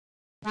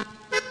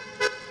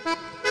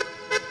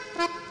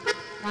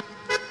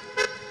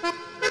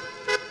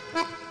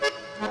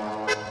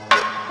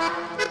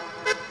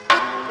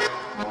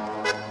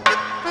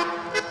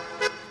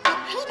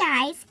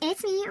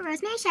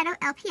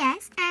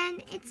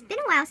been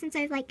a while since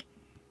I've, like,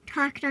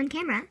 talked on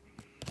camera.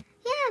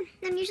 Yeah,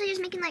 I'm usually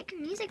just making, like,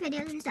 music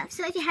videos and stuff.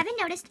 So if you haven't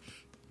noticed,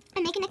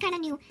 I'm making a kind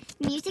of new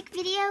music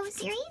video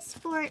series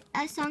for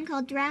a song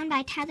called Drown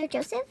by Tyler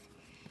Joseph.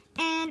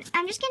 And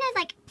I'm just gonna,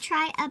 like,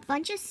 try a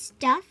bunch of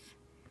stuff,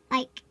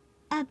 like,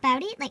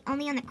 about it, like,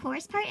 only on the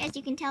chorus part, as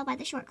you can tell by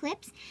the short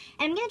clips.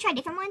 And I'm gonna try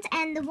different ones,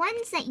 and the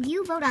ones that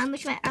you vote on,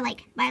 which are,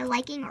 like, by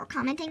liking or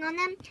commenting on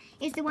them,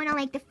 is the one I'll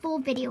make the full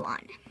video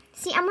on.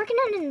 See, I'm working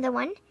on another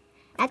one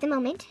at the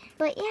moment,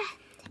 but yeah.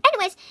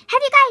 Anyways,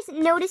 have you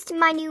guys noticed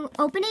my new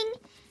opening?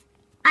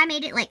 I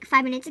made it, like,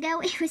 5 minutes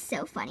ago. It was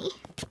so funny.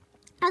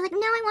 I was like, no,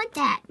 I want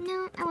that.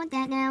 No, I want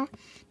that now.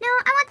 No,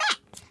 I want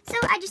that. So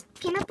I just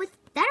came up with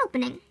that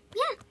opening.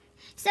 Yeah.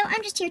 So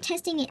I'm just here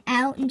testing it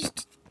out and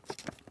just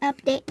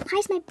update. Why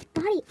is my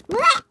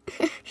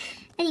body?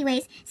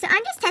 Anyways, so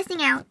I'm just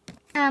testing out.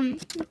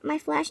 My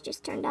flash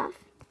just turned off.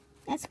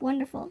 That's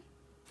wonderful.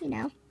 You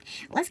know.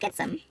 Let's get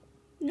some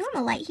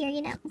normal light here,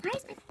 you know. Why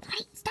is my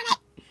body? Stop it.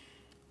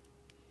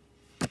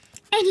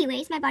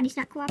 Anyways, my body's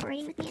not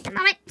cooperating with me at the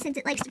moment since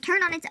it likes to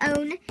turn on its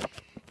own.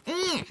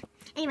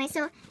 Anyway,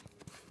 so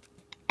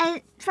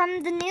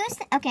from the news.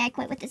 Okay, I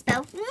quit with this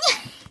bow.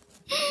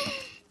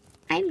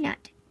 I'm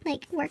not,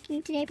 like,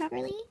 working today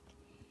properly.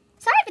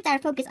 Sorry if it's out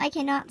of focus. I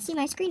cannot see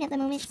my screen at the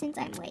moment since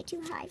I'm way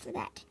too high for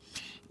that.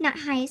 Not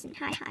high as in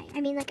high.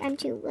 I mean, like, I'm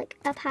too, like,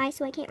 up high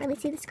so I can't really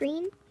see the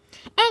screen.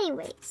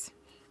 Anyways.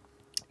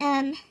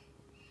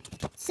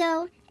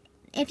 So,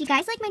 if you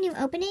guys like my new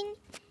opening,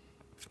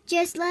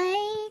 just,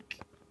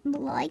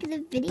 like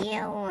the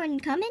video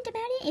and comment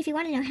about it. If you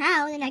want to know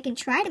how, then I can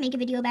try to make a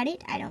video about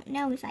it. I don't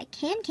know if I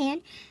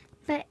can.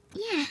 But,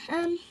 yeah,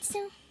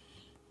 so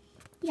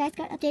you guys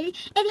got updated.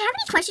 If you have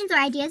any questions or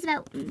ideas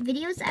about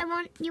videos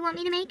you want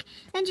me to make,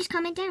 then just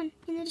comment down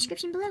in the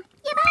description below.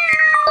 Yeah, bye!